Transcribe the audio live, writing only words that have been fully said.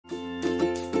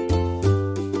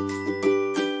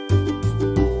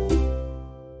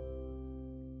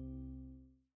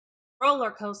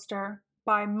Roller Coaster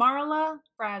by Marla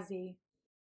Frazee.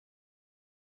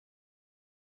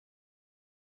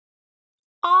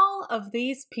 All of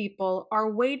these people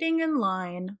are waiting in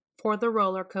line for the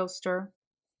roller coaster.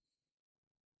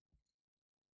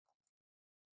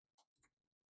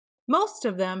 Most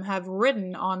of them have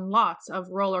ridden on lots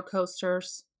of roller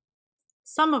coasters.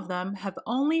 Some of them have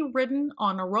only ridden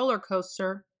on a roller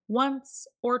coaster once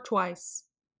or twice.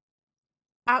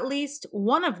 At least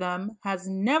one of them has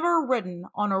never ridden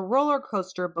on a roller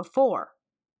coaster before.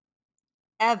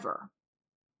 Ever.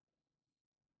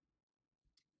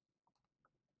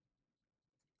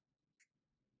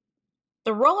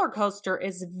 The roller coaster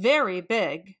is very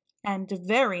big and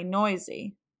very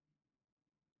noisy.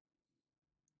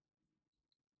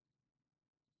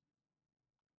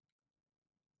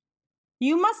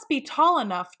 You must be tall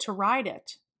enough to ride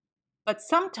it, but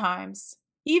sometimes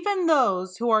even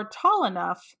those who are tall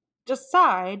enough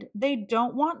decide they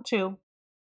don't want to.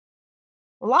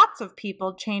 Lots of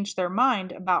people change their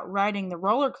mind about riding the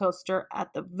roller coaster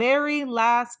at the very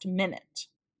last minute.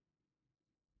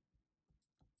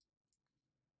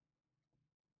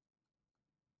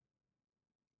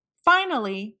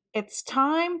 Finally, it's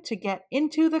time to get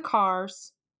into the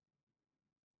cars.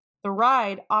 The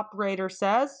ride operator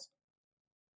says,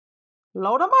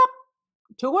 "Load 'em up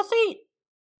to a seat."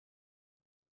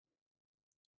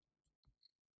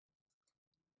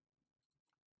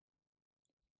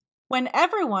 When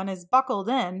everyone is buckled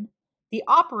in, the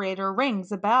operator rings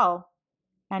a bell,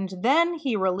 and then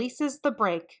he releases the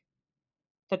brake.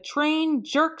 The train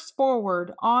jerks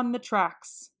forward on the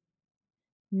tracks.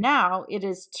 Now it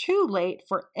is too late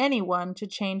for anyone to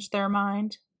change their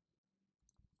mind.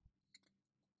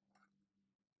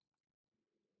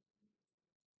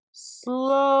 Slowly,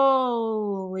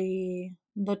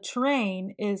 the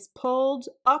train is pulled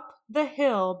up the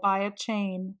hill by a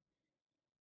chain.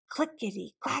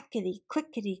 Clickety, clackety,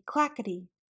 clickety, clackety.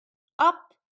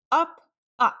 Up, up,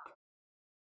 up.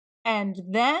 And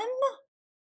then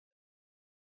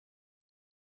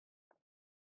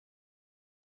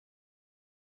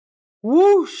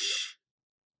whoosh!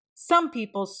 Some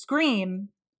people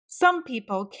scream, some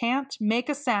people can't make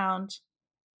a sound,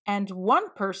 and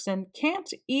one person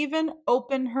can't even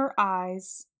open her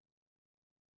eyes.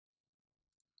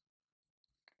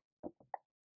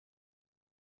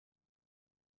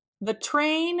 The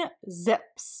train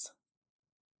zips.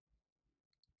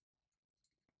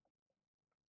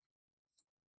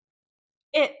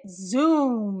 It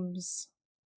zooms.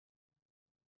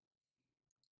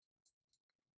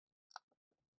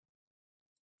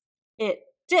 It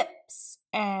dips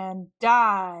and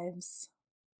dives.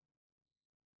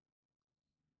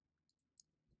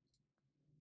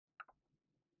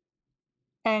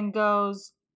 And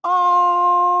goes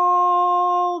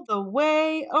all the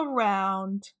way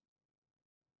around.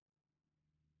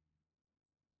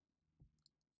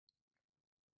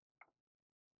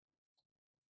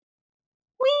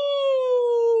 Whee!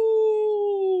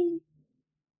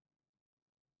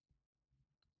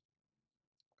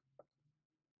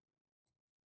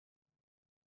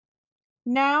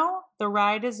 Now the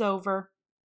ride is over.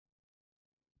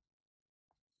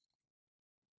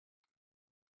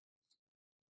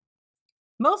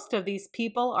 Most of these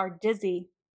people are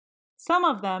dizzy. Some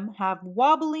of them have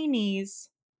wobbly knees,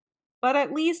 but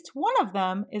at least one of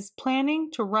them is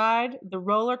planning to ride the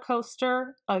roller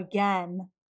coaster again.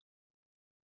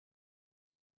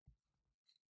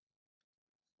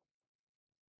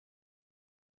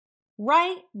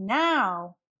 Right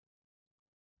now.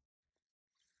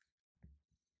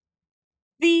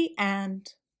 The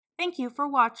end. Thank you for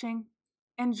watching.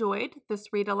 Enjoyed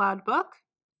this read aloud book?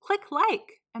 Click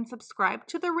like and subscribe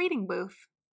to the reading booth.